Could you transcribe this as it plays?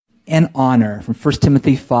and honor from 1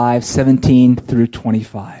 Timothy 5:17 through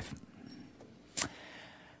 25.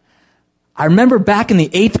 I remember back in the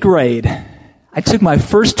 8th grade, I took my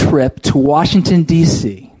first trip to Washington,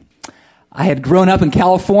 D.C. I had grown up in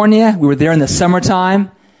California. We were there in the summertime.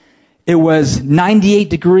 It was 98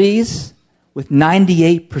 degrees with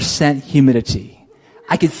 98% humidity.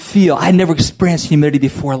 I could feel, I had never experienced humidity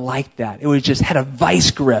before like that. It was just had a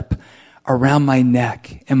vice grip around my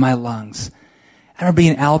neck and my lungs. I remember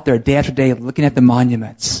being out there day after day looking at the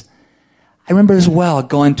monuments. I remember as well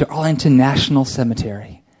going to Arlington National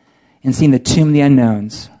Cemetery and seeing the Tomb of the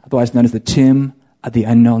Unknowns, otherwise known as the Tomb of the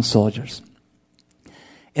Unknown Soldiers.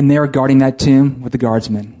 And they were guarding that tomb with the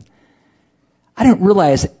guardsmen. I didn't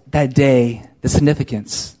realize that day the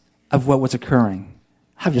significance of what was occurring.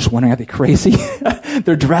 I was just wondering, are they crazy?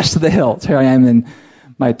 They're dressed to the hilt. Here I am in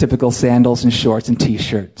my typical sandals and shorts and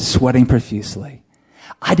t-shirt, sweating profusely.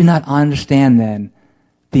 I did not understand then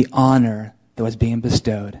the honor that was being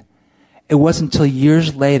bestowed. It wasn't until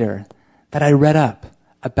years later that I read up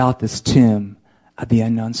about this tomb of the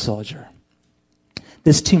unknown soldier.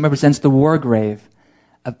 This tomb represents the war grave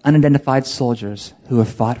of unidentified soldiers who have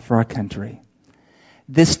fought for our country.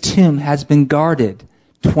 This tomb has been guarded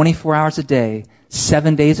 24 hours a day,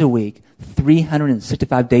 7 days a week,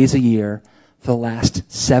 365 days a year for the last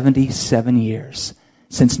 77 years,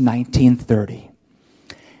 since 1930.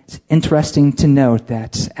 It's interesting to note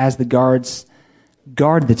that as the guards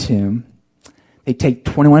guard the tomb, they take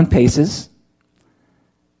 21 paces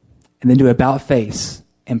and then do an about face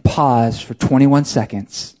and pause for 21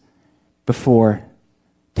 seconds before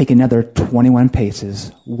taking another 21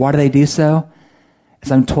 paces. Why do they do so?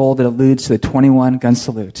 As I'm told, it alludes to the 21 gun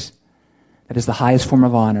salute. That is the highest form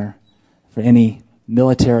of honor for any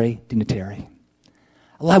military dignitary.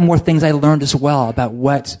 A lot more things I learned as well about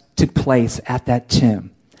what took place at that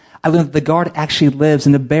tomb. I learned that the guard actually lives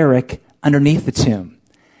in a barrack underneath the tomb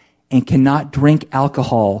and cannot drink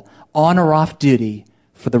alcohol on or off duty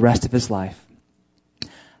for the rest of his life. I've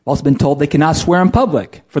also been told they cannot swear in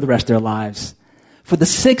public for the rest of their lives. For the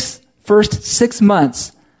first 6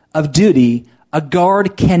 months of duty, a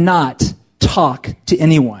guard cannot talk to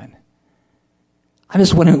anyone. I'm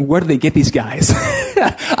just wondering, where do they get these guys?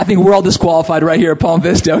 I think we're all disqualified right here at Palm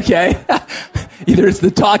Vista, okay? Either it's the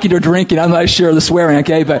talking or drinking, I'm not sure, the swearing,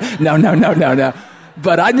 okay? But no.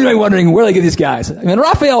 But I'm really wondering where they get these guys. I mean,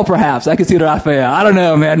 Raphael, perhaps. I could see Raphael. I don't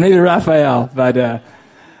know, man. Maybe Raphael. But,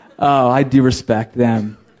 I do respect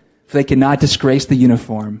them. For they cannot disgrace the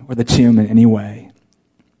uniform or the tomb in any way.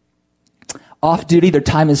 Off duty, their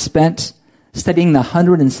time is spent studying the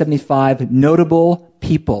 175 notable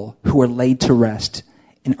people who were laid to rest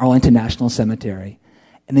in Arlington National Cemetery.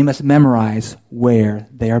 And they must memorize where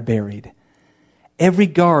they are buried. Every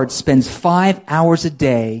guard spends 5 hours a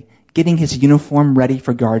day getting his uniform ready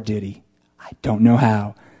for guard duty. I don't know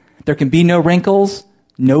how. There can be no wrinkles,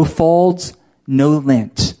 no folds, no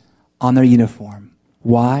lint on their uniform.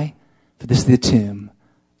 Why? For this is the tomb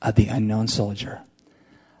of the unknown soldier.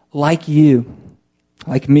 Like you,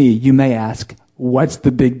 like me, you may ask, what's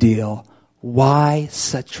the big deal? Why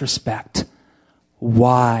such respect?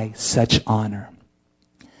 Why such honor?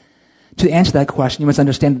 To answer that question, you must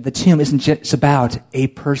understand that the tomb isn't just about a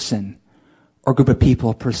person or group of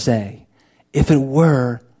people per se. If it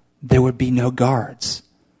were, there would be no guards.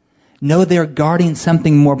 No, they're guarding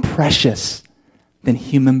something more precious than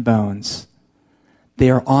human bones. They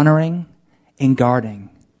are honoring and guarding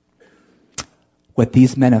what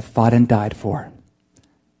these men have fought and died for.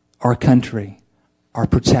 Our country, our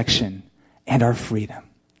protection, and our freedom.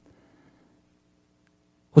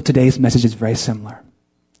 Well, today's message is very similar.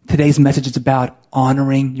 Today's message is about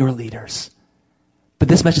honoring your leaders. But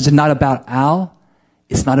this message is not about Al.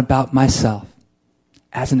 It's not about myself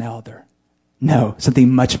as an elder. No,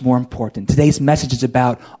 something much more important. Today's message is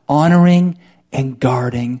about honoring and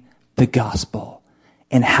guarding the gospel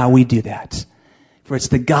and how we do that. For it's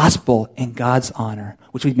the gospel and God's honor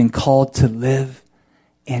which we've been called to live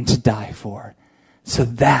and to die for. So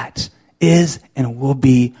that is and will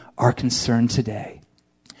be our concern today.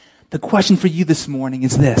 The question for you this morning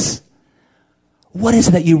is this. What is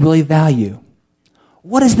it that you really value?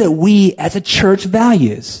 What is it that we as a church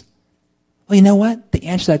values? Well, you know what? The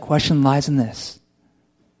answer to that question lies in this.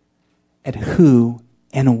 At who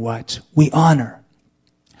and what we honor.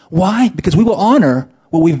 Why? Because we will honor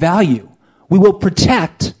what we value. We will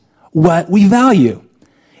protect what we value.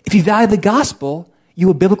 If you value the gospel, you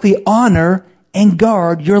will biblically honor and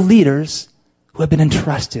guard your leaders who have been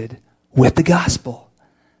entrusted with the gospel.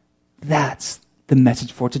 That's the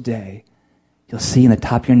message for today. You'll see in the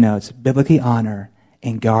top of your notes, biblically honor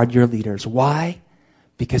and guard your leaders. Why?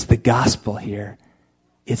 Because the gospel here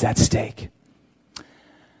is at stake.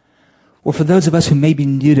 Well, for those of us who may be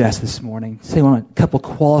new to us this morning, say a couple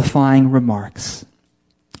qualifying remarks.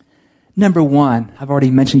 Number one, I've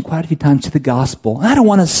already mentioned quite a few times to the gospel. I don't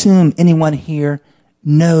want to assume anyone here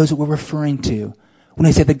knows what we're referring to when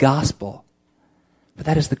I say the gospel. But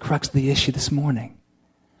that is the crux of the issue this morning.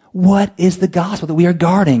 What is the gospel that we are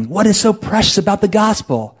guarding? What is so precious about the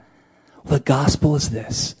gospel? Well, the gospel is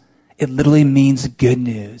this. It literally means good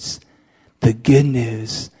news. The good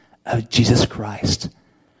news of Jesus Christ.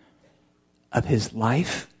 Of his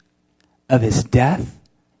life, of his death,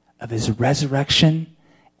 of his resurrection,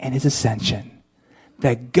 and his ascension.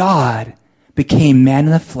 That God became man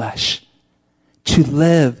in the flesh to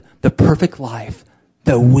live the perfect life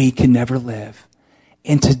that we can never live.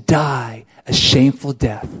 And to die a shameful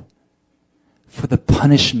death for the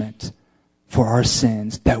punishment for our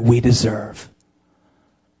sins that we deserve.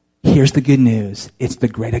 Here's the good news. It's the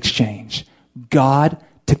great exchange. God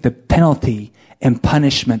took the penalty and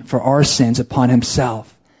punishment for our sins upon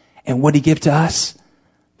himself. And what did he give to us?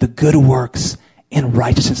 The good works and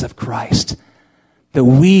righteousness of Christ. That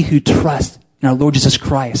we who trust in our Lord Jesus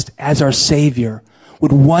Christ as our Savior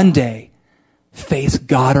would one day face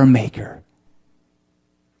God our Maker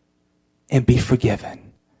and be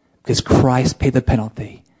forgiven. Because Christ paid the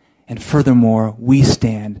penalty. And furthermore, we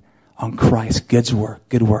stand on Christ's good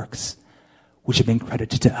works, which have been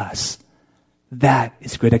credited to us. That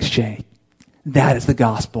is great exchange. That is the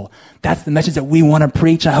gospel. That's the message that we want to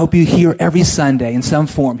preach. I hope you hear every Sunday in some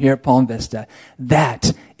form here at Palm Vista.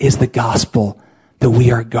 That is the gospel that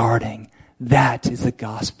we are guarding. That is the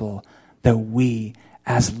gospel that we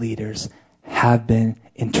as leaders have been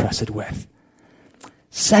entrusted with.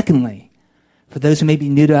 Secondly, for those who may be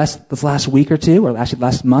new to us this last week or two, or actually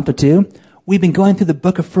last month or two, we've been going through the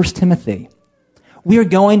book of 1 Timothy. We are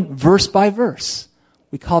going verse by verse.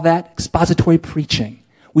 We call that expository preaching.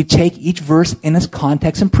 We take each verse in its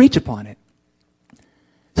context and preach upon it.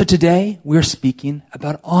 So today, we're speaking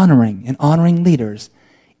about honoring and honoring leaders.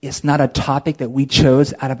 It's not a topic that we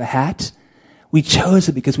chose out of a hat. We chose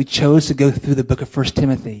it because we chose to go through the book of 1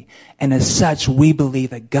 Timothy. And as such, we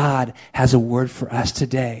believe that God has a word for us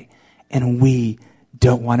today. And we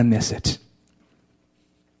don't want to miss it.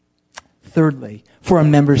 Thirdly, for our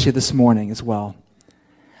members here this morning as well,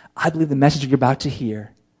 I believe the message you're about to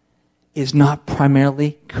hear is not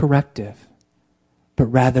primarily corrective, but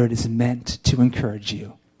rather it is meant to encourage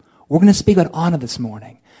you. We're going to speak about honor this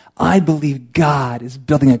morning. I believe God is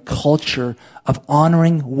building a culture of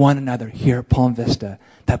honoring one another here at Palm Vista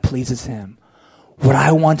that pleases him. What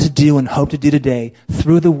I want to do and hope to do today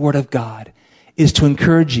through the Word of God is to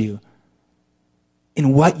encourage you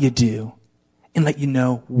in what you do and let you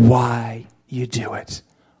know why you do it.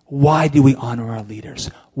 Why do we honor our leaders?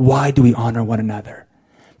 Why do we honor one another?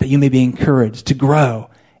 That you may be encouraged to grow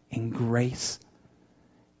in grace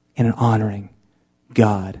and in honoring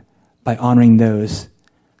God by honoring those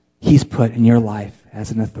he's put in your life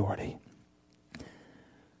as an authority.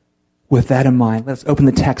 With that in mind, let's open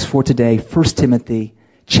the text for today, 1 Timothy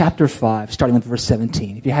chapter 5, starting with verse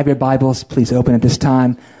 17. If you have your Bibles, please open at this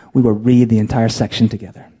time. We will read the entire section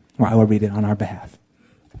together, or I will read it on our behalf.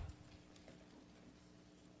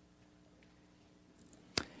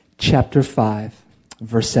 Chapter 5,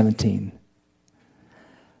 verse 17.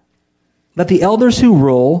 Let the elders who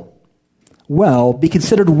rule well be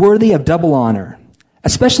considered worthy of double honor,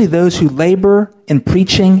 especially those who labor in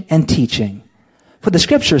preaching and teaching. For the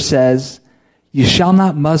scripture says, you shall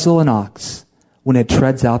not muzzle an ox when it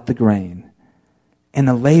treads out the grain, and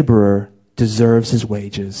a laborer deserves his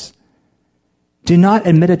wages. Do not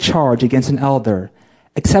admit a charge against an elder,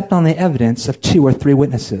 except on the evidence of 2 or 3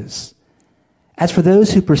 witnesses. As for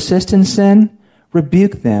those who persist in sin,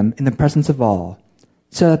 rebuke them in the presence of all,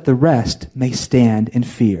 so that the rest may stand in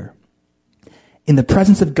fear. In the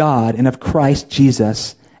presence of God and of Christ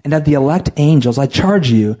Jesus and of the elect angels, I charge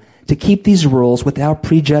you to keep these rules without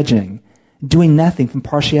prejudging, doing nothing from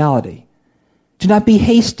partiality. Do not be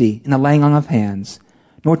hasty in the laying on of hands,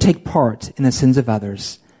 nor take part in the sins of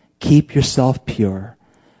others. Keep yourself pure.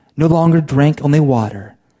 No longer drink only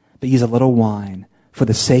water, but use a little wine for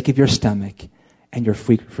the sake of your stomach and your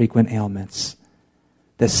frequent ailments.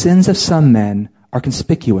 The sins of some men are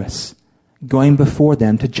conspicuous, going before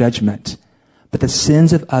them to judgment, but the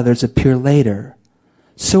sins of others appear later.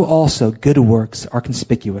 So also good works are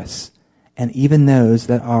conspicuous, and even those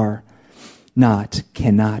that are not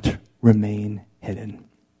cannot remain hidden.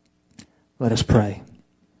 Let us pray.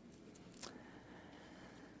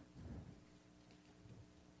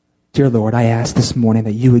 Dear Lord, I ask this morning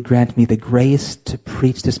that you would grant me the grace to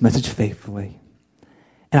preach this message faithfully.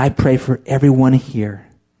 And I pray for everyone here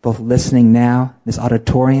both listening now, this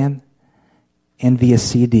auditorium, and via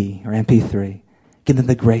CD or MP3. Give them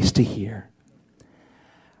the grace to hear.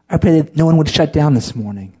 I pray that no one would shut down this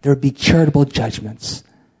morning. There would be charitable judgments.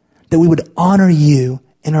 That we would honor you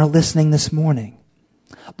in our listening this morning.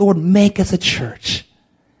 Lord, make us a church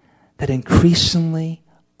that increasingly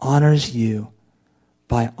honors you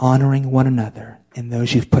by honoring one another and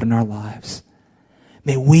those you've put in our lives.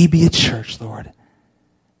 May we be a church, Lord,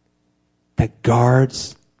 that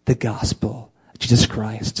guards the gospel of Jesus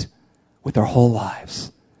Christ with our whole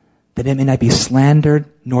lives, that it may not be slandered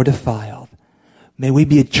nor defiled. May we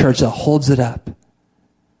be a church that holds it up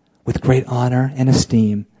with great honor and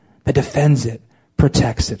esteem, that defends it,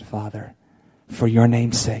 protects it, Father. For your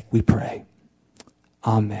name's sake, we pray.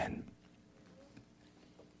 Amen.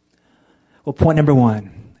 Well, point number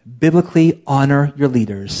 1, biblically honor your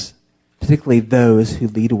leaders, particularly those who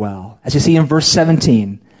lead well. As you see in verse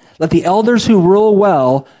 17, let the elders who rule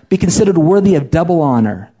well be considered worthy of double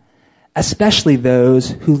honor, especially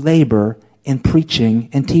those who labor in preaching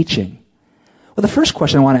and teaching. Well, the first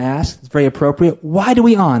question I want to ask is very appropriate. Why do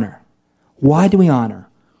we honor? Why do we honor?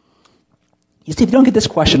 You see, if you don't get this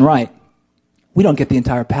question right, we don't get the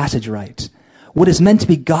entire passage right. What is meant to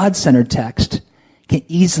be God-centered text can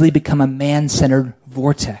easily become a man-centered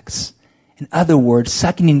vortex. In other words,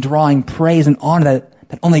 sucking and drawing praise and honor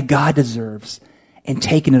that only God deserves and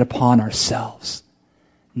taking it upon ourselves.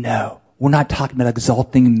 No, we're not talking about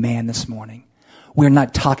exalting man this morning. We're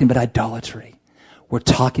not talking about idolatry. We're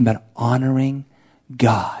talking about honoring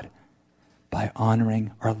God by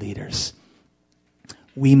honoring our leaders.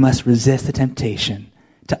 We must resist the temptation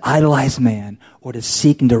to idolize man or to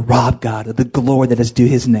seek and to rob God of the glory that is due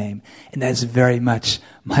his name. And that is very much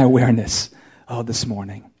my awareness this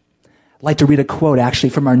morning. I'd like to read a quote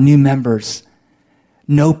actually from our new members'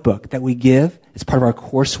 notebook that we give as part of our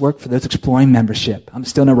coursework for those exploring membership. I'm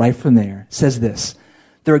still going to write from there. It says this: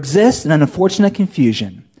 there exists an unfortunate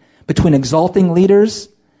confusion between exalting leaders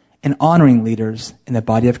and honoring leaders in the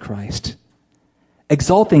body of Christ.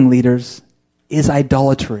 Exalting leaders is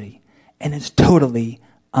idolatry and is totally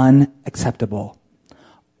unacceptable.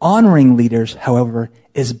 Honoring leaders, however,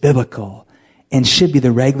 is biblical and should be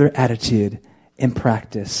the regular attitude and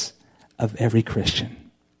practice of every Christian.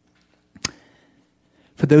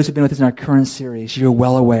 For those who've been with us in our current series, you're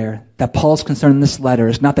well aware that Paul's concern in this letter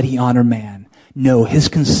is not that he honor man. No, his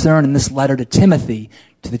concern in this letter to Timothy,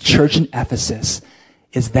 to the church in Ephesus,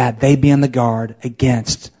 is that they be on the guard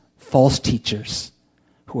against false teachers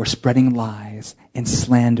who are spreading lies and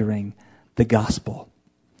slandering the gospel.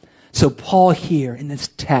 So Paul here in this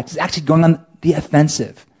text is actually going on the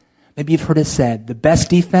offensive. Maybe you've heard it said, the best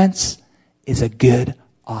defense is a good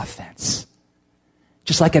offense.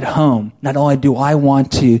 Just like at home, not only do I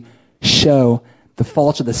want to show the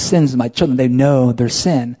faults or the sins of my children, they know their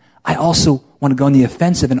sin, I also want to go on the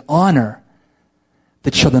offensive and honor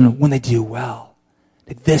the children when they do well.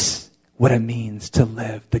 This is what it means to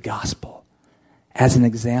live the gospel as an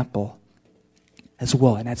example as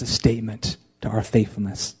well and as a statement to our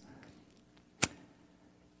faithfulness.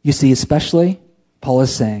 You see, especially, Paul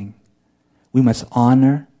is saying we must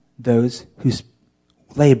honor those who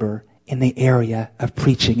labor in the area of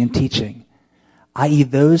preaching and teaching, i.e.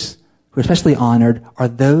 those who are especially honored are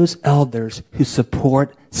those elders who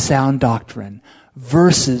support sound doctrine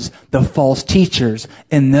versus the false teachers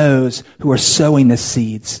and those who are sowing the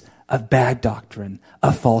seeds of bad doctrine,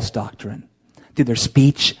 of false doctrine, through their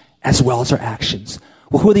speech as well as their actions.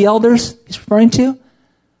 Well, who are the elders he's referring to?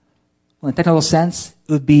 Well, in a technical sense,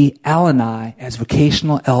 it would be Al and I as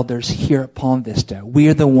vocational elders here at Palm Vista. We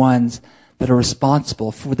are the ones that are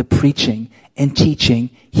responsible for the preaching and teaching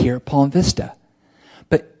here at Palm Vista.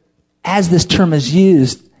 But as this term is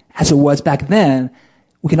used, as it was back then,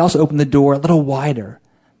 we can also open the door a little wider.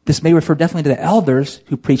 This may refer definitely to the elders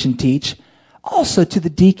who preach and teach, also to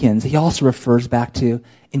the deacons. He also refers back to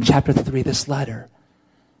in chapter 3 of this letter.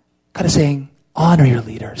 Kind of saying, honor your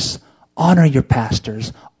leaders, honor your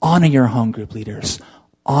pastors, honor your home group leaders,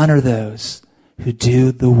 honor those who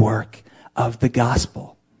do the work of the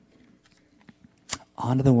gospel.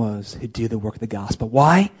 Honor the ones who do the work of the gospel.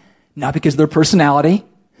 Why? Not because of their personality,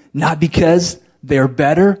 not because they're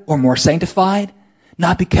better or more sanctified,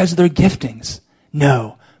 not because of their giftings.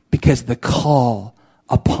 No, because of the call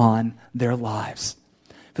upon their lives.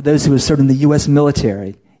 For those who have served in the U.S.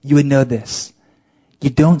 military, you would know this. You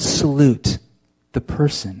don't salute the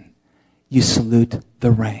person. You salute the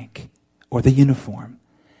rank or the uniform.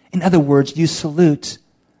 In other words, you salute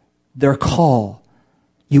their call.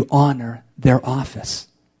 You honor their office.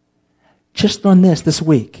 Just learn this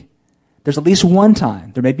week. There's at least one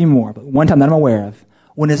time, there may be more, but one time that I'm aware of,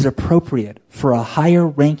 when it is appropriate for a higher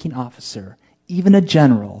ranking officer, even a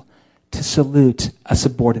general, to salute a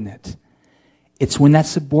subordinate. It's when that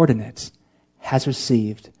subordinate has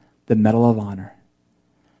received the Medal of Honor,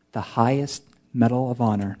 the highest Medal of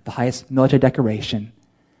Honor, the highest military decoration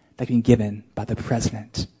that can be given by the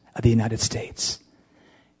President of the United States.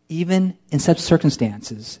 Even in such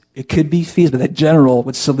circumstances, it could be feasible that a general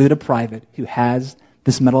would salute a private who has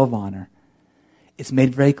this Medal of Honor. It's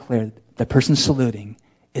made very clear that the person saluting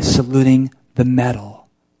is saluting the medal,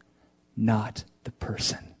 not the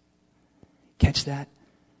person. Catch that?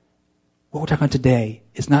 What we're talking about today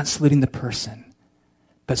is not saluting the person,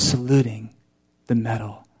 but saluting the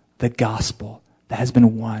medal, the gospel that has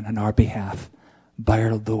been won on our behalf by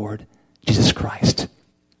our Lord Jesus Christ.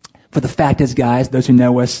 For the fact is, guys, those who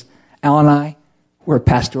know us, Al and I, we're a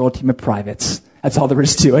pastoral team of privates. That's all there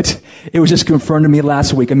is to it. It was just confirmed to me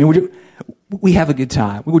last week. I mean, we have a good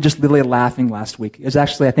time. We were just literally laughing last week. It was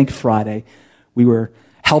actually, I think, Friday. We were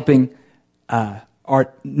helping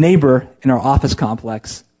our neighbor in our office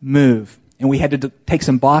complex move, and we had to take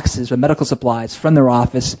some boxes of medical supplies from their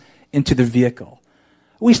office into their vehicle.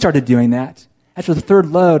 We started doing that. After the third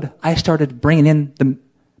load, I started bringing in the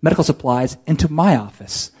medical supplies into my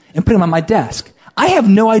office and putting them on my desk. I have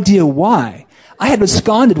no idea why. I had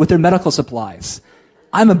absconded with their medical supplies.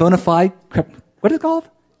 I'm a bona fide, what is it called?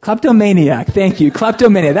 Kleptomaniac. Thank you.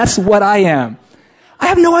 Kleptomaniac. That's what I am. I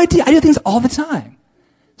have no idea. I do things all the time.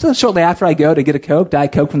 So shortly after I go to get a Coke,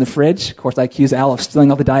 Diet Coke from the fridge. Of course, I accuse Al of stealing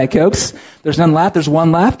all the Diet Cokes. There's none left. There's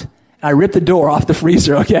one left. And I rip the door off the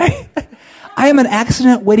freezer, okay? I am an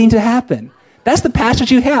accident waiting to happen. That's the pastor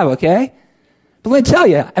you have, okay? But let me tell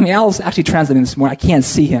you, I mean, Al's actually translating this morning. I can't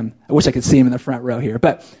see him. I wish I could see him in the front row here.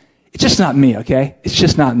 But it's just not me, okay? It's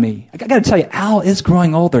just not me. I got to tell you, Al is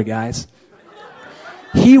growing older, guys.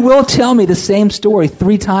 He will tell me the same story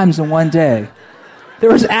 3 times in one day.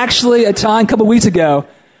 There was actually a time a couple weeks ago,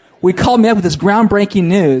 we called me up with this groundbreaking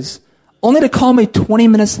news, only to call me 20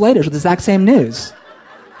 minutes later with the exact same news.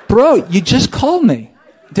 Bro, you just called me.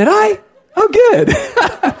 Did I? Oh, good.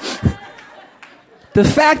 The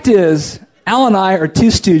fact is, Al and I are 2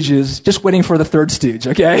 stooges just waiting for the third stooge,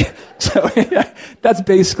 okay? So that's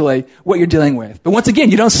basically what you're dealing with. But once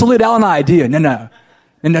again, you don't salute Al and I, do you? No.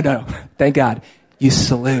 Thank God. You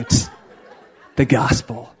salute the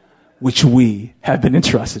gospel, which we have been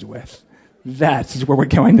entrusted with. That's where we're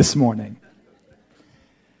going this morning.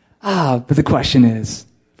 But the question is,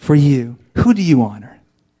 for you, who do you honor?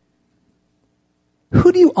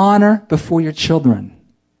 Who do you honor before your children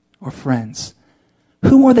or friends?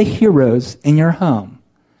 Who are the heroes in your home?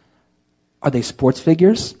 Are they sports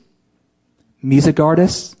figures, music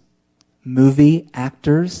artists, movie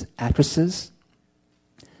actors, actresses?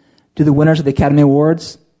 Do the winners of the Academy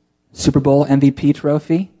Awards, Super Bowl MVP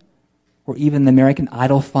trophy, or even the American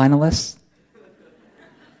Idol finalists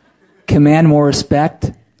command more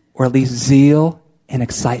respect, or at least zeal and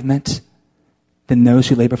excitement, than those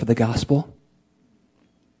who labor for the gospel?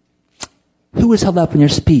 Who is held up in your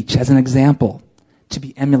speech as an example to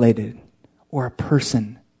be emulated, or a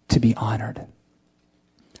person to be honored?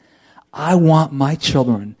 I want my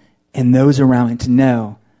children and those around me to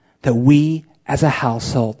know that we as a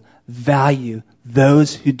household value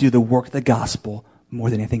those who do the work of the gospel more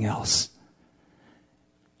than anything else.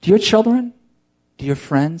 Do your children, do your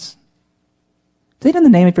friends, do they know the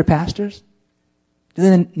name of your pastors? Do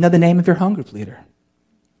they know the name of your home group leader?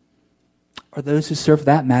 Or those who serve, for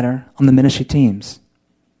that matter, on the ministry teams?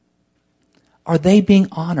 Are they being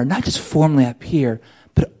honored, not just formally up here,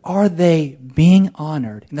 but are they being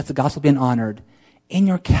honored, and that's the gospel being honored, in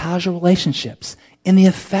your casual relationships, in the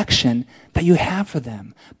affection that you have for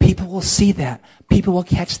them? People will see that. People will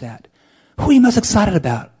catch that. Who are you most excited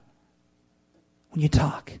about when you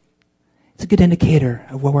talk? It's a good indicator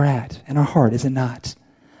of where we're at in our heart, is it not?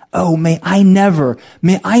 Oh, may I never,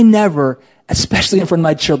 especially in front of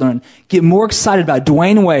my children, get more excited about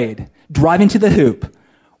Dwayne Wade driving to the hoop,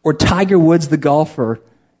 or Tiger Woods, the golfer,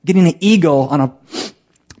 getting an eagle on a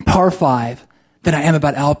par 5 than I am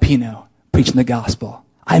about Al Pino preaching the gospel.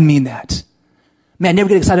 I mean that. Man, I never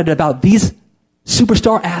get excited about these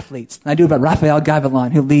superstar athletes than I do about Rafael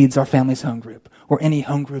Gavilan, who leads our family's home group, or any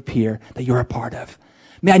home group here that you're a part of.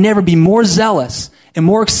 May I never be more zealous and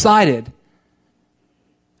more excited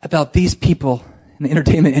about these people in the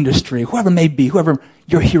entertainment industry, whoever may be, whoever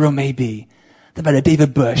your hero may be, than about a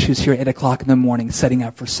David Bush who's here at 8 o'clock in the morning setting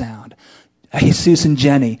up for sound. Jesus and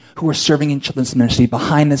Jenny, who are serving in children's ministry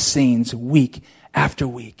behind the scenes week after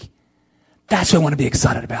week. That's who I want to be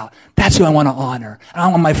excited about. That's who I want to honor. And I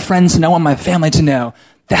want my friends to know, I want my family to know,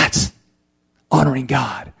 that's honoring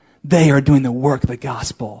God. They are doing the work of the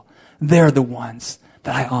gospel. They're the ones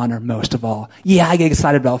that I honor most of all. Yeah, I get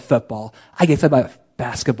excited about football. I get excited about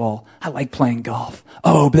basketball. I like playing golf.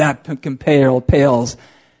 Oh, but that pales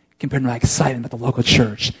compared to my excitement about the local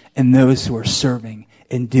church and those who are serving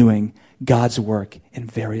and doing God's work in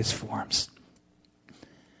various forms.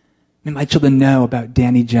 May my children know about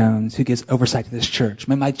Danny Jones, who gives oversight to this church.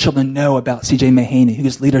 May my children know about C.J. Mahaney, who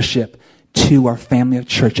gives leadership to our family of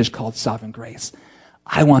churches called Sovereign Grace.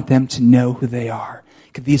 I want them to know who they are,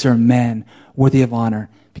 because these are men worthy of honor,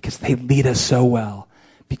 because they lead us so well,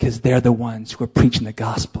 because they're the ones who are preaching the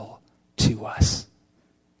gospel to us.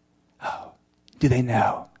 Oh, do they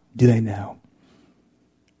know? Do they know?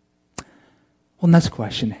 Well, next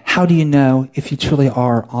question. How do you know if you truly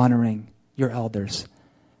are honoring your elders,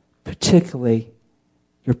 particularly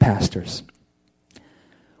your pastors?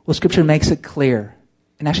 Well, Scripture makes it clear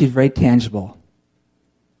and actually very tangible.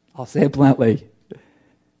 I'll say it bluntly,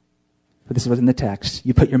 but this is what's in the text.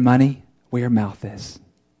 You put your money where your mouth is.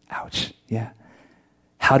 Ouch. Yeah.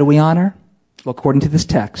 How do we honor? Well, according to this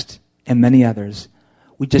text and many others,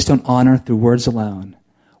 we just don't honor through words alone.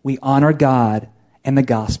 We honor God and the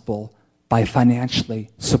gospel by financially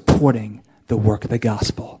supporting the work of the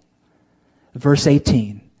gospel. Verse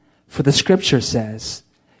 18, for the Scripture says,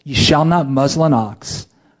 you shall not muzzle an ox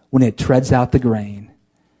when it treads out the grain,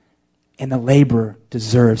 and the laborer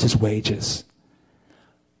deserves his wages.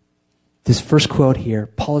 This first quote here,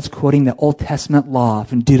 Paul is quoting the Old Testament law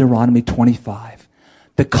from Deuteronomy 25.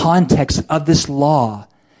 The context of this law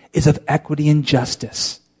is of equity and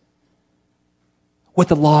justice. What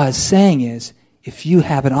the law is saying is, if you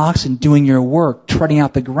have an oxen doing your work, treading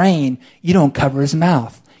out the grain, you don't cover his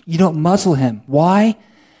mouth. You don't muzzle him. Why?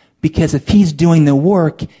 Because if he's doing the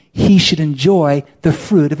work, he should enjoy the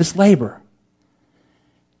fruit of his labor.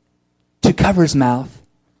 To cover his mouth,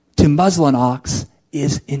 to muzzle an ox,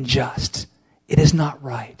 is unjust. It is not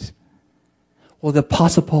right. Well, the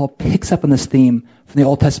Apostle Paul picks up on this theme from the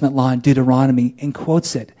Old Testament law in Deuteronomy and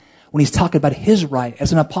quotes it when he's talking about his right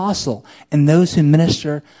as an apostle and those who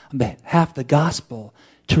minister on behalf of the gospel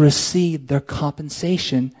to receive their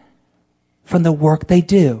compensation from the work they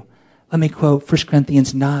do. Let me quote 1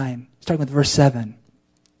 Corinthians 9, starting with verse 7.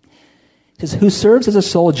 It says, who serves as a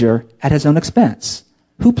soldier at his own expense?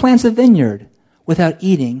 Who plants a vineyard without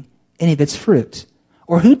eating any of its fruit?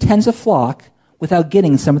 Or who tends a flock without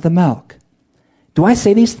getting some of the milk? Do I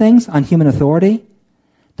say these things on human authority?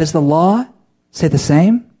 Does the law say the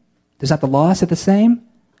same? Does not the law say the same?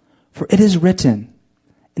 For it is written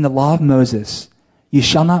in the law of Moses, you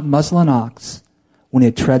shall not muzzle an ox when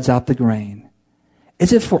it treads out the grain.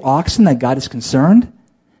 Is it for oxen that God is concerned?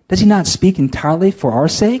 Does he not speak entirely for our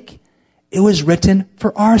sake? It was written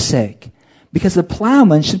for our sake, because the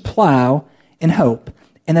plowman should plow in hope,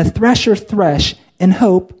 and the thresher thresh in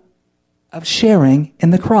hope of sharing in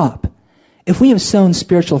the crop. If we have sown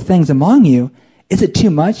spiritual things among you, is it too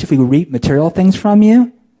much if we reap material things from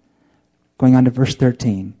you? Going on to verse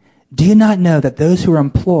 13. Do you not know that those who are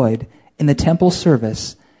employed in the temple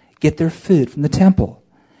service get their food from the temple,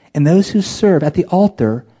 and those who serve at the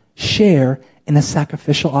altar share in the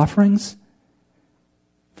sacrificial offerings?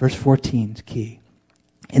 Verse 14 is key.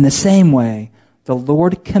 In the same way, the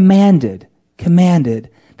Lord commanded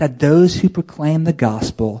that those who proclaim the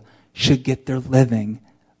gospel should get their living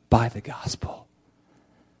by the gospel.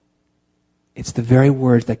 It's the very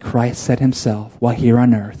words that Christ said himself while here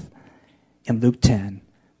on earth. In Luke 10,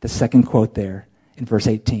 the second quote there in verse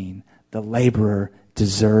 18, the laborer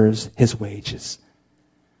deserves his wages.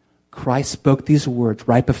 Christ spoke these words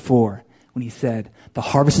right before when he said, the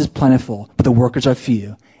harvest is plentiful, but the workers are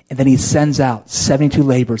few. And then he sends out 72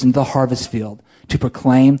 laborers into the harvest field to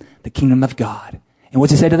proclaim the kingdom of God. And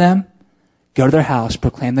what's he say to them? Go to their house,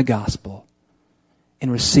 proclaim the gospel,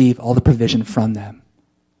 and receive all the provision from them.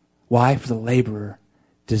 Why? For the laborer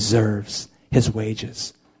deserves his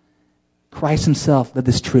wages. Christ himself lived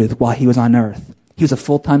this truth while he was on earth. He was a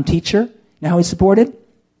full-time teacher. You know how he was supported?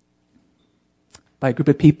 By a group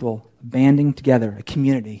of people banding together, a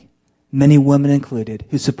community, many women included,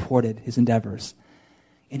 who supported his endeavors.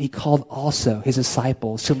 And he called also his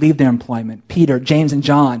disciples to leave their employment, Peter, James, and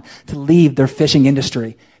John, to leave their fishing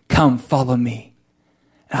industry. Come, follow me,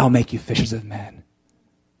 and I'll make you fishers of men.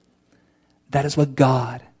 That is what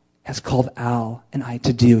God has called Al and I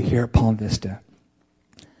to do here at Palm Vista.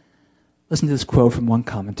 Listen to this quote from one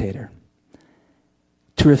commentator.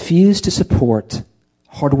 To refuse to support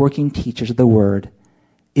hardworking teachers of the word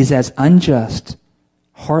is as unjust,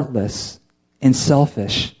 heartless, and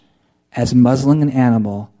selfish as muzzling an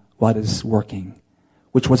animal while it is working,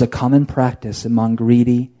 which was a common practice among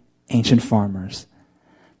greedy, ancient farmers.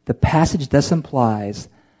 The passage thus implies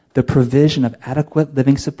the provision of adequate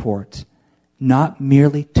living support not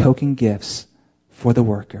merely token gifts for the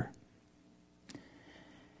worker.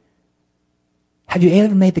 Have you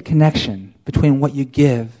ever made the connection between what you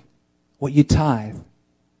give, what you tithe,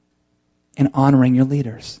 and honoring your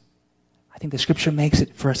leaders? I think the scripture makes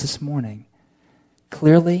it for us this morning.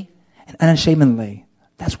 Clearly and unashamedly.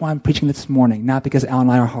 That's why I'm preaching this morning, not because Al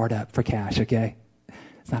and I are hard up for cash, okay?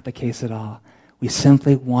 It's not the case at all. We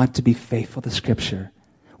simply want to be faithful to Scripture.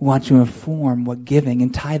 We want to inform what giving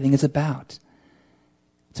and tithing is about.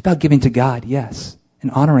 It's about giving to God, yes, and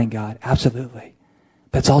honoring God, absolutely.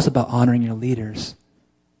 But it's also about honoring your leaders.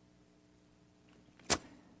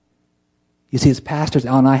 You see, as pastors,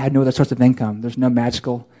 Al and I had no other source of income. There's no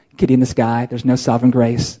magical kitty in the sky. There's no sovereign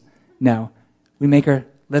grace. No. We make our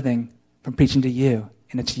living from preaching to you,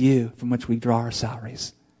 and it's you from which we draw our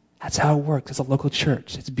salaries. That's how it works as a local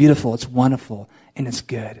church. It's beautiful, it's wonderful, and it's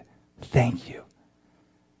good. Thank you.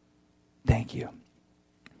 Thank you.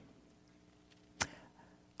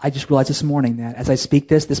 I just realized this morning that as I speak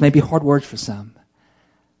this may be hard words for some.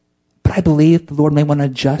 But I believe the Lord may want to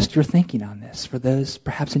adjust your thinking on this for those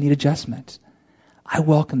perhaps who need adjustment. I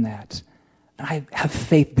welcome that. And I have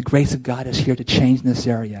faith the grace of God is here to change in this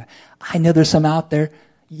area. I know there's some out there,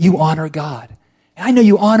 you honor God. And I know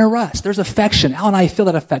you honor us. There's affection. Al and I feel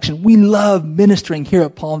that affection. We love ministering here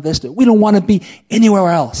at Palm Vista. We don't want to be anywhere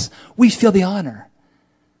else. We feel the honor.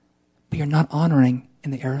 But you're not honoring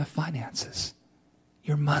in the area of finances.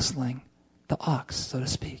 You're muzzling the ox, so to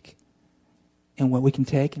speak, in what we can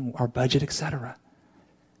take in our budget, etc.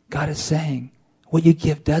 God is saying what you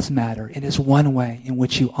give does matter. It is one way in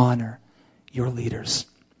which you honor your leaders.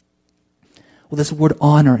 Well, this word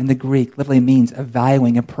honor in the Greek literally means a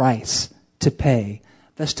valuing, a price to pay.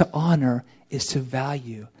 Thus, to honor is to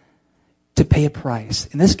value, to pay a price.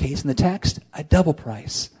 In this case, in the text, a double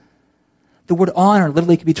price. The word honor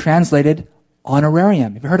literally could be translated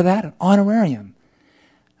honorarium. Have you heard of that? An honorarium.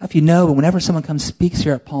 Now, if you know, but whenever someone comes speaks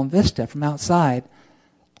here at Palm Vista from outside,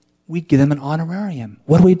 we give them an honorarium.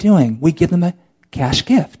 What are we doing? We give them a cash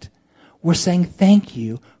gift. We're saying thank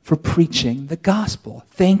you for preaching the gospel.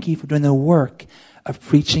 Thank you for doing the work of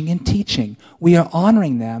preaching and teaching. We are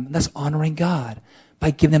honoring them, and that's honoring God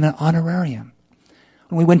by giving them an honorarium.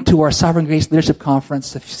 When we went to our Sovereign Grace Leadership Conference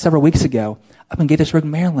several weeks ago up in Gaithersburg,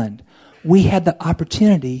 Maryland, we had the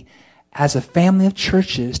opportunity as a family of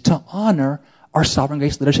churches to honor our Sovereign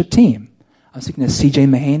Grace Leadership team. I'm speaking to C.J.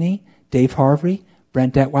 Mahaney, Dave Harvey,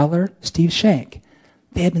 Brent Detweiler, Steve Shank.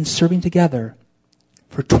 They had been serving together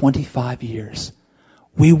for 25 years.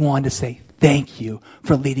 We want to say thank you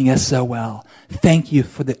for leading us so well. Thank you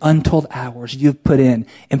for the untold hours you've put in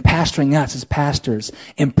pastoring us as pastors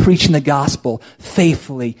and preaching the gospel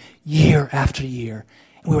faithfully year after year.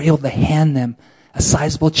 And we were able to hand them a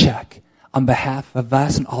sizable check on behalf of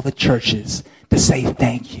us and all the churches to say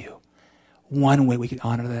thank you. One way we could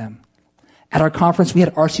honor them. At our conference, we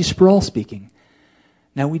had R.C. Sproul speaking.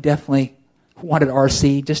 Now, we definitely wanted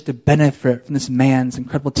R.C. just to benefit from this man's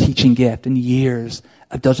incredible teaching gift and years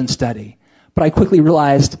of diligent study. But I quickly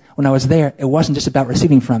realized when I was there, it wasn't just about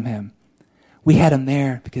receiving from him. We had him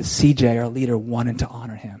there because CJ, our leader, wanted to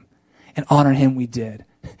honor him. And honor him we did.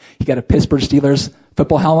 He got a Pittsburgh Steelers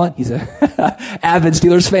football helmet. He's an avid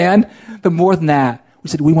Steelers fan. But more than that, we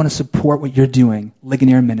said, we want to support what you're doing,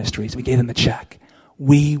 Ligonier Ministries. We gave them a check.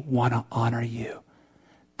 We want to honor you.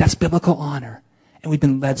 That's biblical honor. And we've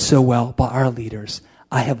been led so well by our leaders.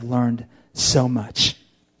 I have learned so much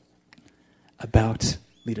about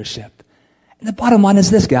leadership. And the bottom line is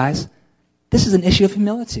this, guys. This is an issue of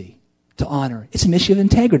humility to honor. It's an issue of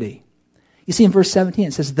integrity. You see in verse 17,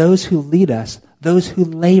 it says, those who lead us, those who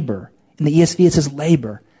labor. In the ESV, it says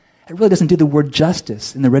labor. It really doesn't do the word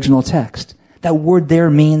justice in the original text. That word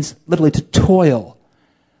there means literally to toil.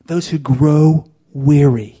 Those who grow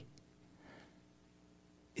weary.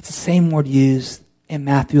 It's the same word used in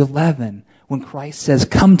Matthew 11 when Christ says,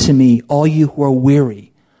 come to me, all you who are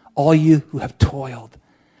weary, all you who have toiled,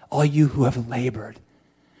 all you who have labored.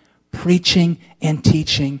 Preaching and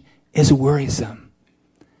teaching is wearisome.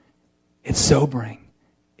 It's sobering.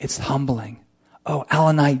 It's humbling. Oh, Al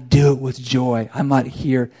and I do it with joy. I'm not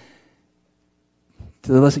here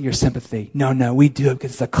to elicit your sympathy. No, we do it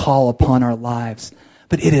because it's a call upon our lives.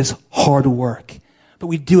 But it is hard work. But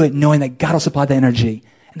we do it knowing that God will supply the energy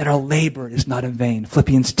and that our labor is not in vain.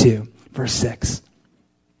 Philippians 2, verse 6.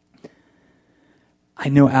 I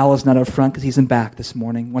know Al is not up front because he's in back this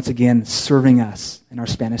morning, once again serving us and our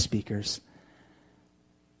Spanish speakers.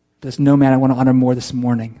 There's no man I want to honor more this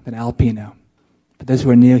morning than Al Pino. For those who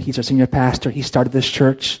are new, he's our senior pastor. He started this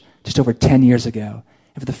church just over 10 years ago.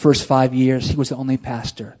 And for the first 5 years, he was the only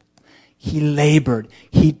pastor. He labored.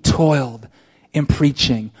 He toiled in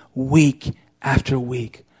preaching week after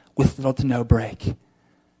week with little to no break.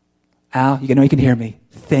 Al, you know you can hear me.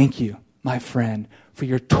 Thank you, my friend, for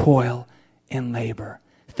your toil and labor.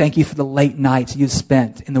 Thank you for the late nights you've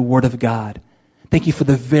spent in the Word of God. Thank you for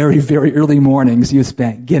the very, very early mornings you've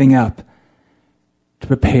spent getting up to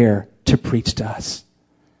prepare to preach to us.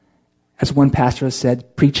 As one pastor has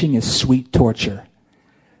said, preaching is sweet torture.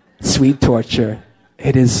 Sweet torture.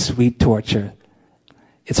 It is sweet torture.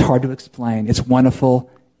 It's hard to explain. It's wonderful.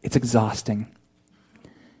 It's exhausting.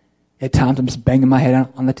 At times, I'm just banging my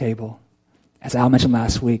head on the table. As Al mentioned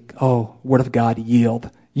last week, oh, Word of God, yield.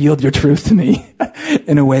 Yield your truth to me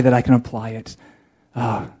in a way that I can apply it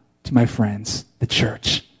to my friends, the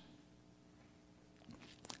church.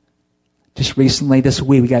 Just recently, this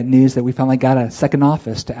week, we got news that we finally got a second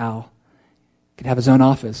office to Al. He could have his own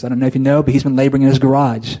office. I don't know if you know, but he's been laboring in his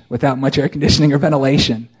garage without much air conditioning or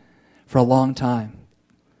ventilation for a long time.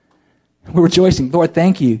 We're rejoicing. Lord,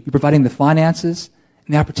 thank you. You're providing the finances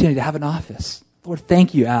and the opportunity to have an office. Lord,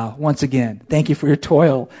 thank you, Al, once again. Thank you for your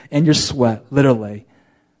toil and your sweat, literally,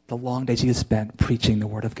 the long days you spent preaching the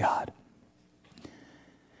Word of God.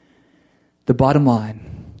 The bottom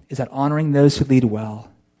line is that honoring those who lead well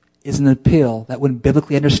is an appeal that, when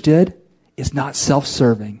biblically understood, is not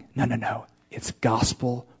self-serving. No. It's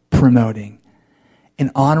gospel promoting.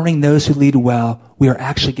 In honoring those who lead well, we are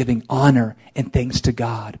actually giving honor and thanks to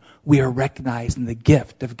God. We are recognizing the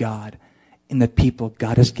gift of God in the people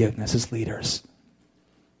God has given us as leaders.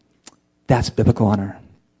 That's biblical honor.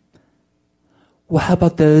 Well, how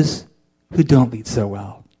about those who don't lead so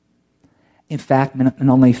well? In fact, not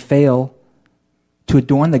only fail to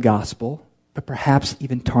adorn the gospel, but perhaps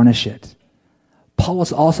even tarnish it. Paul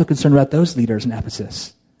was also concerned about those leaders in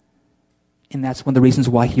Ephesus. And that's one of the reasons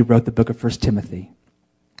why he wrote the book of 1 Timothy.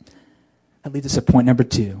 That leads us to point number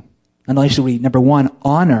 2. Not only should we, number 1,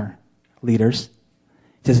 honor leaders,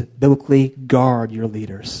 it says biblically guard your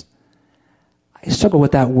leaders. I struggle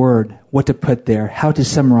with that word, what to put there, how to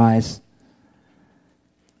summarize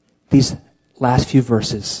these last few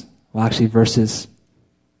verses. Well, actually, verses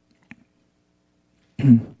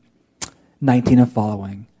 19 and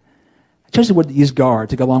following. I chose the word to use guard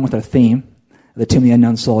to go along with our theme, the tomb of the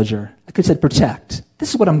unknown soldier. I could have said protect. This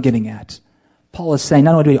is what I'm getting at. Paul is saying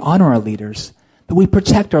not only do we honor our leaders, but we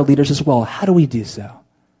protect our leaders as well. How do we do so?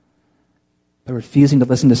 By refusing to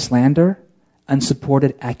listen to slander,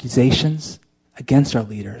 unsupported accusations against our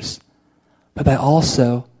leaders, but by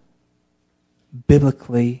also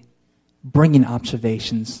biblically bringing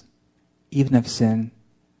observations, even of sin,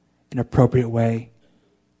 in an appropriate way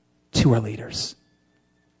to our leaders.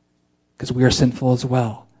 Because we are sinful as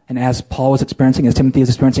well. And as Paul was experiencing, as Timothy was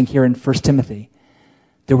experiencing here in 1 Timothy,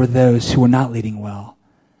 there were those who were not leading well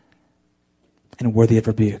and worthy of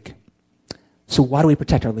rebuke. So why do we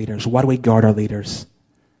protect our leaders? Why do we guard our leaders?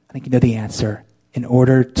 I think you know the answer. In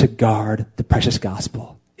order to guard the precious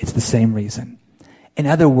gospel. It's the same reason. In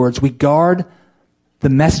other words, we guard the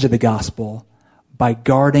message of the gospel by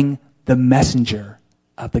guarding the messenger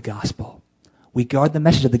of the gospel. We guard the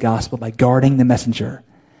message of the gospel by guarding the messenger.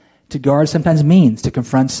 To guard sometimes means to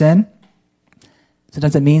confront sin.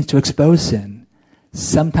 Sometimes it means to expose sin.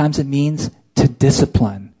 Sometimes it means to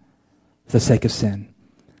discipline for the sake of sin.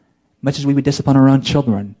 Much as we would discipline our own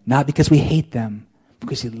children, not because we hate them,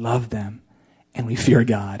 because we love them and we fear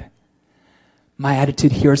God. My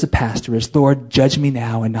attitude here as a pastor is, Lord, judge me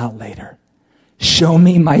now and not later. Show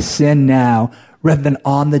me my sin now rather than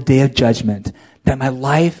on the day of judgment, that my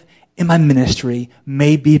life and my ministry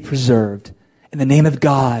may be preserved, and the name of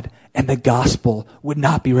God and the gospel would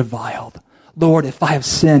not be reviled. Lord, if I have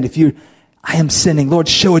sinned, I am sinning, Lord,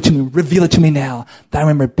 show it to me, reveal it to me now, that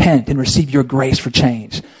I may repent and receive your grace for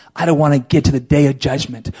change. I don't want to get to the day of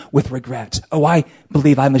judgment with regret. Oh, I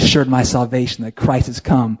believe I'm assured my salvation, that Christ has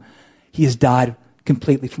come. He has died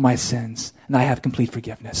completely for my sins, and I have complete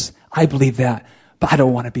forgiveness. I believe that, but I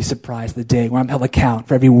don't want to be surprised the day when I'm held account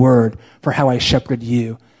for every word, for how I shepherded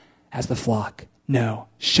you as the flock. No,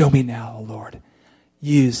 show me now, O Lord.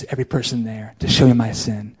 Use every person there to show me my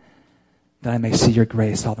sin, that I may see your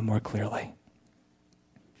grace all the more clearly.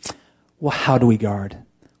 Well, how do we guard?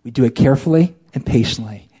 We do it carefully and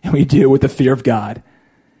patiently, and we do it with the fear of God.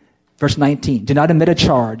 Verse 19, do not admit a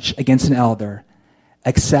charge against an elder,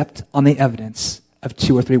 except on the evidence of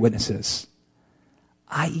 2 or 3 witnesses.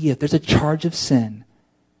 I.e., if there's a charge of sin,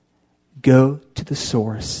 go to the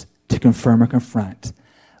source to confirm or confront.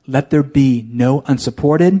 Let there be no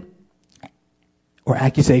unsupported or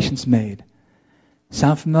accusations made.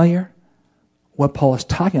 Sound familiar? What Paul is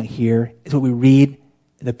talking about here is what we read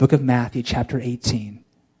in the book of Matthew, chapter 18.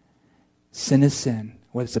 Sin is sin,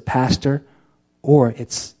 whether it's a pastor or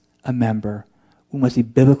it's a member. We must be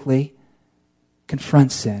biblically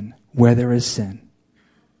confront sin where there is sin.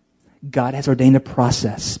 God has ordained a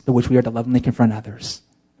process by which we are to lovingly confront others.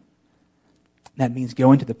 That means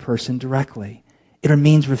going to the person directly. It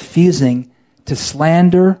means refusing to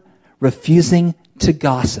slander, refusing to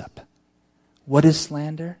gossip. What is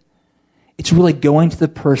slander? It's really going to the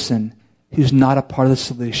person who's not a part of the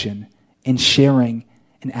solution and sharing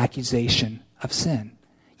an accusation of sin.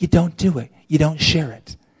 You don't do it. You don't share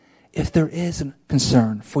it. If there is a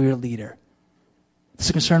concern for your leader, it's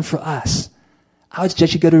a concern for us, I would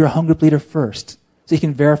suggest you go to your home group leader first so you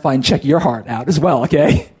can verify and check your heart out as well,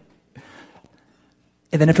 okay?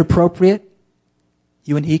 And then if appropriate,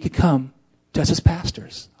 you and he could come to us as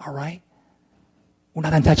pastors, all right? We're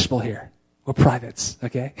not untouchable here. We're privates,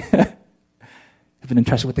 okay? We've been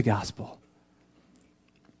entrusted with the gospel.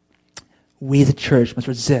 We as a church must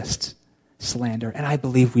resist slander, and I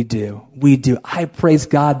believe we do. We do. I praise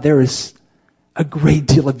God there is a great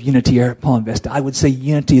deal of unity here at Palm Vista. I would say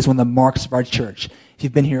unity is one of the marks of our church. If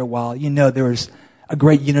you've been here a while, you know there is a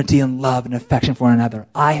great unity and love and affection for one another.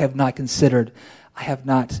 I have not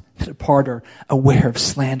been a part or aware of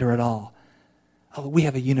slander at all. Oh, we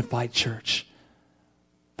have a unified church.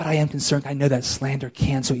 But I am concerned. I know that slander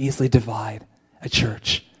can so easily divide a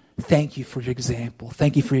church. Thank you for your example.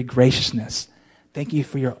 Thank you for your graciousness. Thank you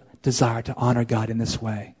for your desire to honor God in this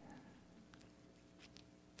way.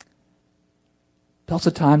 But also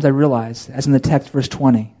times I realize, as in the text, verse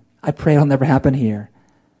 20, I pray it'll never happen here,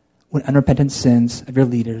 when unrepentant sins of your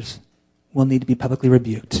leaders will need to be publicly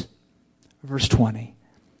rebuked. Verse 20,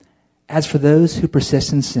 as for those who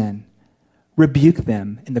persist in sin, rebuke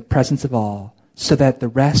them in the presence of all, so that the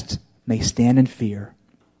rest may stand in fear.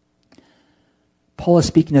 Paul is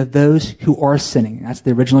speaking of those who are sinning. That's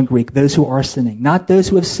the original Greek, those who are sinning. Not those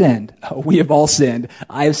who have sinned. Oh, we have all sinned.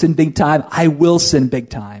 I have sinned big time. I will sin big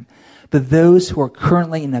time. But those who are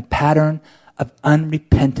currently in a pattern of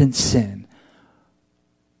unrepentant sin.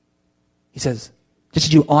 He says, just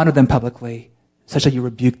as you honor them publicly, such that you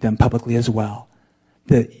rebuke them publicly as well.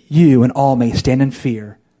 That you and all may stand in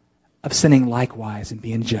fear of sinning likewise and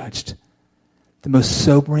being judged. The most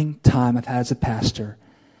sobering time I've had as a pastor,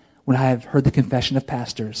 when I have heard the confession of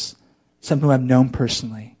pastors, some who I've known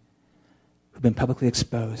personally, who've been publicly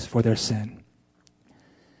exposed for their sin.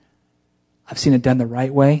 I've seen it done the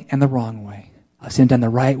right way and the wrong way. I've seen it done the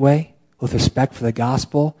right way with respect for the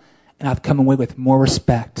gospel, and I've come away with more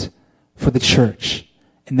respect for the church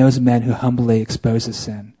and those men who humbly expose the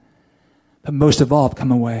sin. But most of all, I've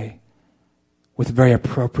come away with very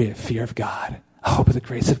appropriate fear of God. Oh, by the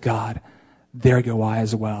grace of God, there go I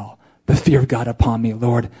as well. The fear of God upon me.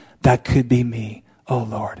 Lord, that could be me. Oh,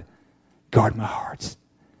 Lord, guard my heart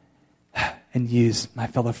and use my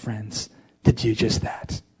fellow friends to do just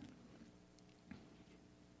that.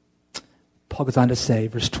 Paul goes on to say,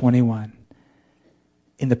 verse 21,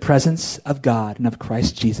 in the presence of God and of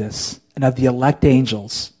Christ Jesus and of the elect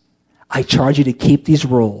angels, I charge you to keep these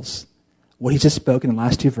rules, what he's just spoken in the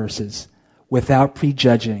last two verses, without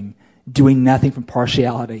prejudging, doing nothing from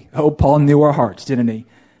partiality. Oh, Paul knew our hearts, didn't he?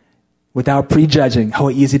 Without prejudging, how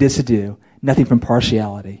easy it is to do, nothing from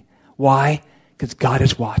partiality. Why? Because God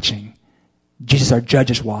is watching. Jesus, our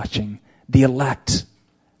judge, is watching. The elect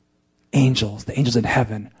angels, the angels in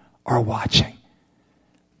heaven, are watching.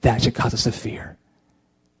 That should cause us to fear.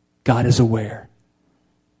 God is aware.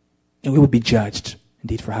 And we will be judged,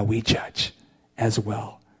 indeed, for how we judge as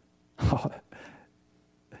well. Oh,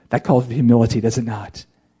 that calls for humility, does it not?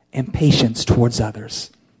 And patience towards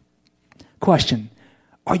others. Question,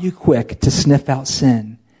 are you quick to sniff out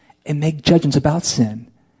sin and make judgments about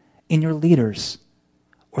sin in your leaders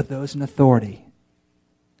or those in authority,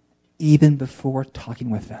 even before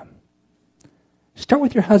talking with them? Start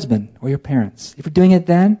with your husband or your parents. If you're doing it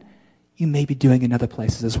then, you may be doing it in other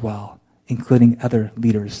places as well, including other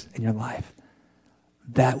leaders in your life.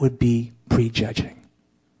 That would be prejudging.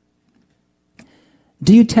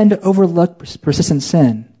 Do you tend to overlook persistent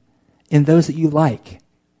sin in those that you like,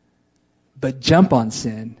 but jump on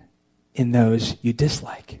sin in those you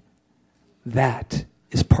dislike? That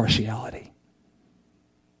is partiality.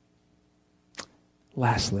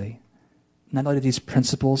 Lastly, not only these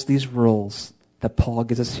principles, these rules that Paul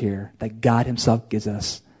gives us here, that God himself gives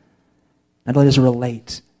us, not only does it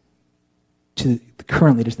relate to the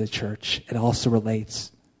current leaders of the church, it also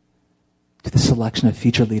relates to the selection of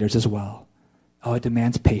future leaders as well. Oh, it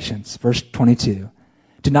demands patience. Verse 22.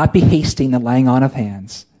 Do not be hasty in the laying on of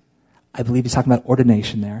hands. I believe he's talking about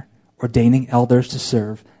ordination there, ordaining elders to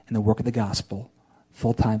serve in the work of the gospel,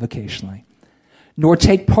 full-time vocationally. Nor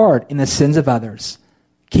take part in the sins of others.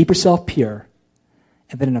 Keep yourself pure.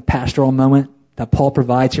 And then in a pastoral moment that Paul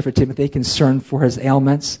provides here for Timothy, concern for his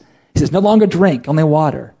ailments, He says, no longer drink, only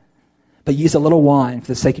water, but use a little wine for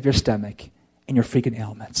the sake of your stomach and your frequent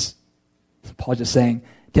ailments. Paul's just saying,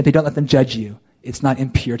 Timothy, don't let them judge you. It's not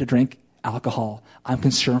impure to drink alcohol. I'm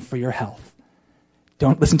concerned for your health.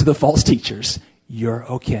 Don't listen to the false teachers. You're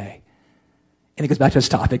okay. And he goes back to his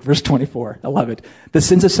topic, verse 24. I love it. The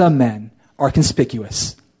sins of some men are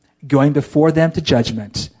conspicuous, going before them to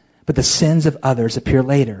judgment, but the sins of others appear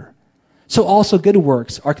later. So also good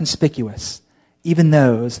works are conspicuous, even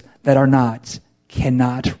those that are not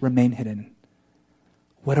cannot remain hidden.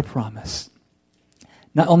 What a promise.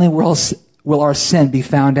 Not only will our sin be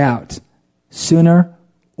found out sooner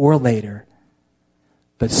or later,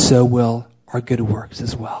 but so will our good works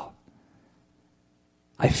as well.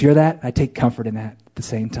 I fear that. I take comfort in that at the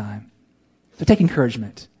same time. So take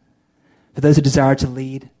encouragement. For those who desire to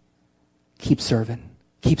lead, keep serving.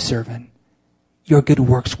 Keep serving. Your good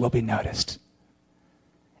works will be noticed.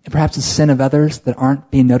 And perhaps the sin of others that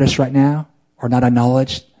aren't being noticed right now or not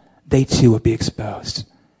acknowledged, they too will be exposed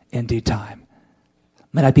in due time. It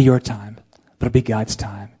may not be your time, but it'll be God's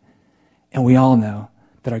time. And we all know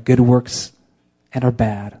that our good works and our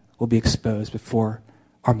bad will be exposed before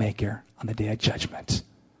our Maker on the day of judgment.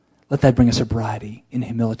 Let that bring us sobriety and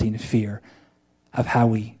humility and fear of how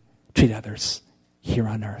we treat others here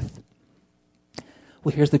on earth.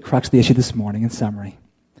 Well, here's the crux of the issue this morning in summary.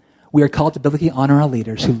 We are called to biblically honor our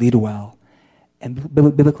leaders who lead well and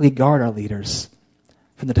biblically guard our leaders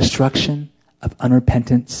from the destruction of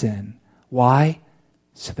unrepentant sin. Why?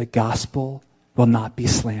 So the gospel will not be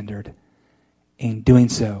slandered. In doing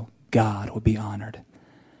so, God will be honored.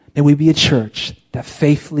 May we be a church that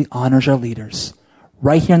faithfully honors our leaders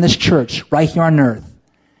right here in this church, right here on earth,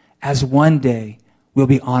 as one day we'll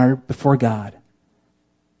be honored before God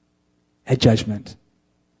at judgment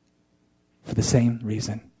for the same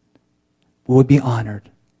reason. We will be honored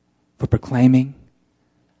for proclaiming,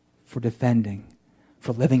 for defending,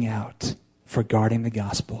 for living out, for guarding the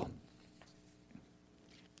gospel.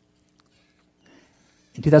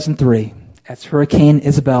 In 2003, as Hurricane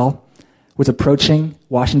Isabel was approaching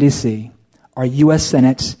Washington, D.C., our U.S.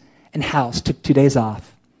 Senate and House took 2 days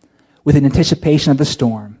off with an anticipation of the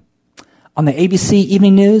storm. On the ABC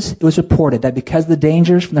Evening News, it was reported that because of the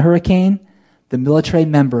dangers from the hurricane, the military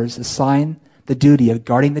members assigned the duty of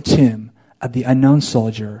guarding the tomb of the unknown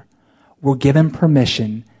soldier were given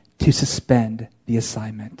permission to suspend the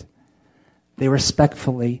assignment. They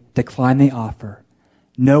respectfully declined the offer.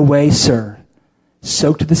 No way, sir.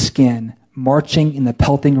 Soaked to the skin, marching in the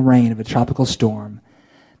pelting rain of a tropical storm,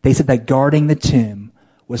 they said that guarding the tomb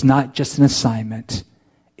was not just an assignment,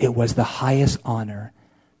 it was the highest honor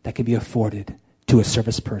that could be afforded to a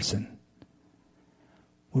service person.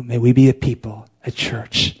 May we be a people, a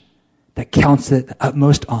church, that counts it the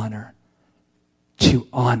utmost honor to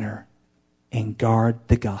honor and guard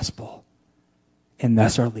the gospel, and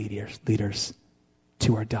thus our leaders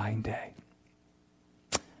to our dying day.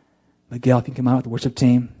 Miguel, if you can come out with the worship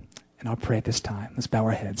team, and I'll pray at this time. Let's bow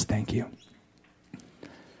our heads. Thank you.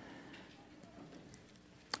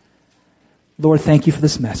 Lord, thank you for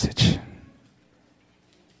this message.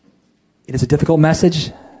 It is a difficult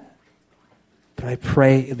message, but I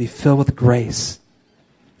pray it'll be filled with grace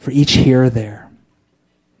for each here or there.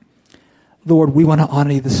 Lord, we want to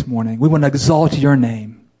honor you this morning. We want to exalt your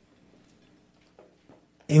name.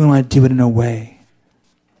 And we want to do it in a way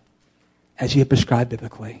as you have prescribed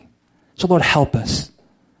biblically. So Lord, help us.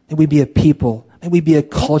 May we be a people, may we be a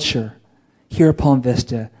culture here at Palm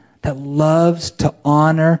Vista that loves to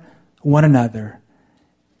honor one another,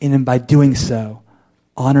 and then by doing so,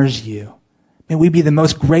 honors you. May we be the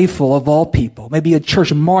most grateful of all people. May be a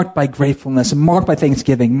church marked by gratefulness, marked by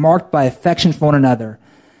thanksgiving, marked by affection for one another,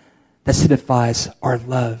 that signifies our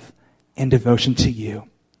love and devotion to you.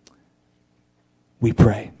 We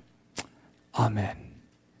pray. Amen.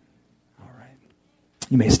 All right.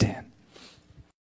 You may stand.